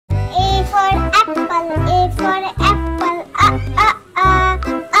apple. A for apple.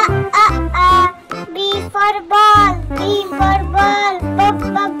 B for ball. B for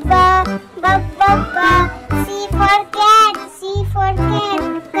ball. C for cat. C for cat.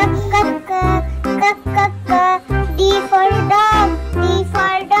 D for dog. D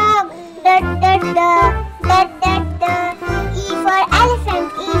for dog. E for elephant.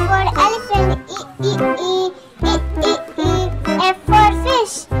 E for elephant. F for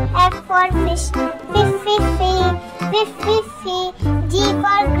fish. F for fish. G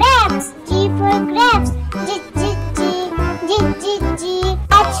for grapes. G for grapes. G.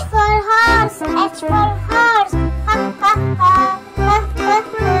 H for horse. H for